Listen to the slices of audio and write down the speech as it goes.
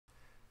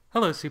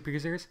Hello super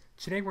users,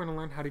 today we're going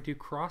to learn how to do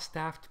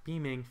cross-staffed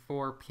beaming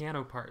for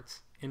piano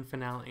parts in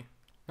Finale.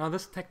 Now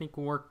this technique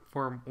will work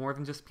for more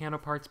than just piano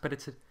parts, but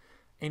it's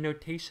a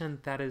notation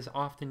that is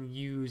often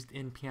used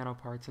in piano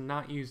parts and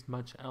not used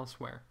much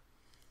elsewhere.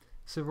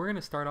 So we're going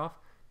to start off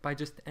by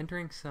just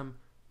entering some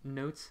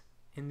notes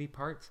in the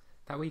parts,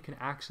 that way you can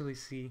actually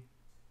see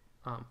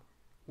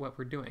what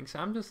we're doing. So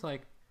I'm just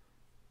like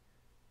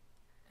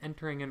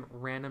entering in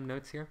random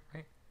notes here,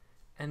 right?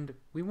 And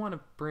we want to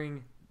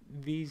bring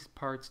these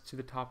parts to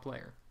the top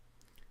layer.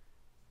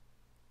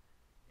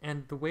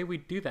 And the way we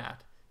do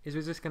that is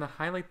we're just going to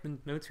highlight the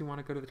notes we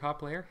want to go to the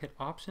top layer, hit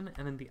Option,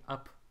 and then the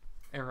up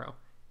arrow.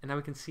 And now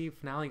we can see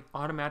Finale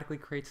automatically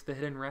creates the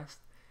hidden rest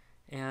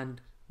and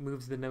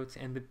moves the notes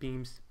and the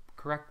beams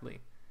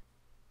correctly.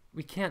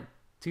 We can't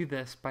do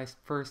this by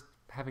first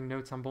having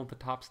notes on both the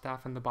top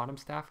staff and the bottom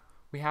staff.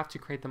 We have to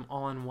create them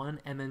all in one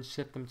and then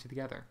shift them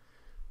together.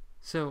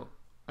 So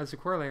as a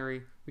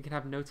corollary, we can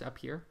have notes up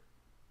here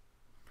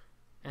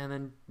and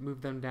then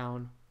move them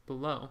down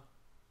below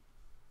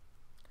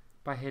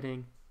by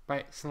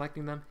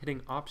selecting them,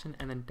 hitting Option,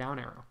 and then down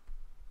arrow.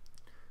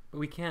 But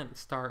we can't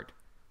start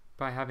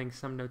by having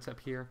some notes up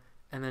here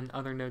and then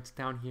other notes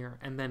down here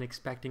and then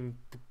expecting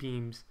the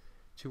beams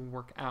to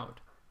work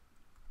out.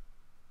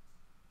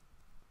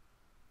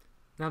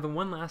 Now the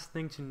one last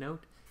thing to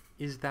note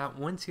is that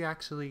once you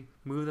actually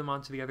move them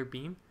onto the other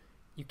beam,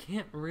 you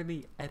can't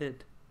really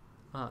edit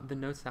the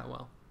notes that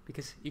well,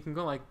 because you can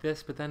go like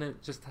this, but then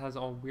it just has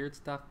all weird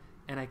stuff,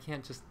 and I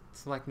can't just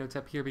select notes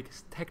up here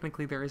because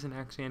technically there isn't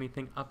actually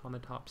anything up on the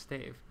top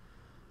stave.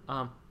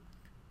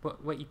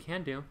 But what you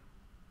can do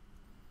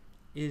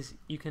is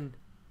you can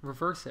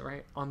reverse it,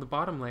 right? On the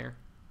bottom layer,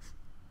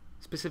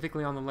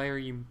 specifically on the layer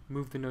you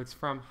move the notes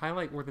from,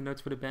 highlight where the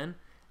notes would have been,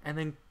 and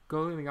then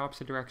go in the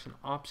opposite direction.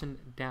 Option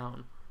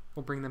down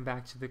will bring them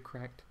back to the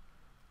correct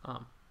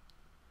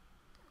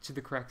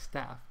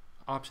staff.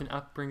 Option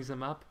up brings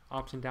them up,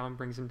 Option down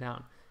brings them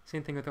down.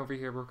 Same thing with over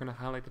here, we're going to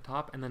highlight the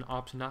top and then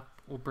Option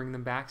up will bring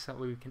them back so that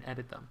way we can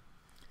edit them.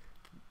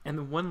 And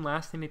the one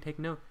last thing to take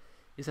note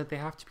is that they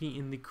have to be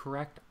in the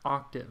correct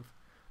octave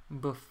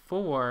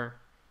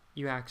before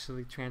you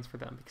actually transfer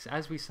them, because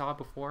as we saw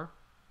before,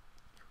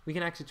 we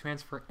can actually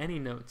transfer any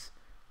notes.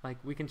 Like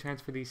we can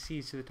transfer these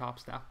C's to the top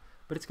staff,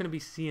 but it's going to be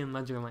C in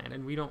Ledgerland,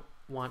 and we don't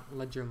want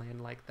Ledgerland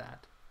like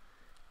that.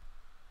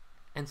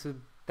 And so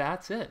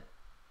that's it.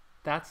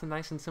 That's a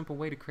nice and simple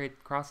way to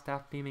create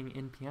cross-staff beaming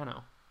in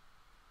piano.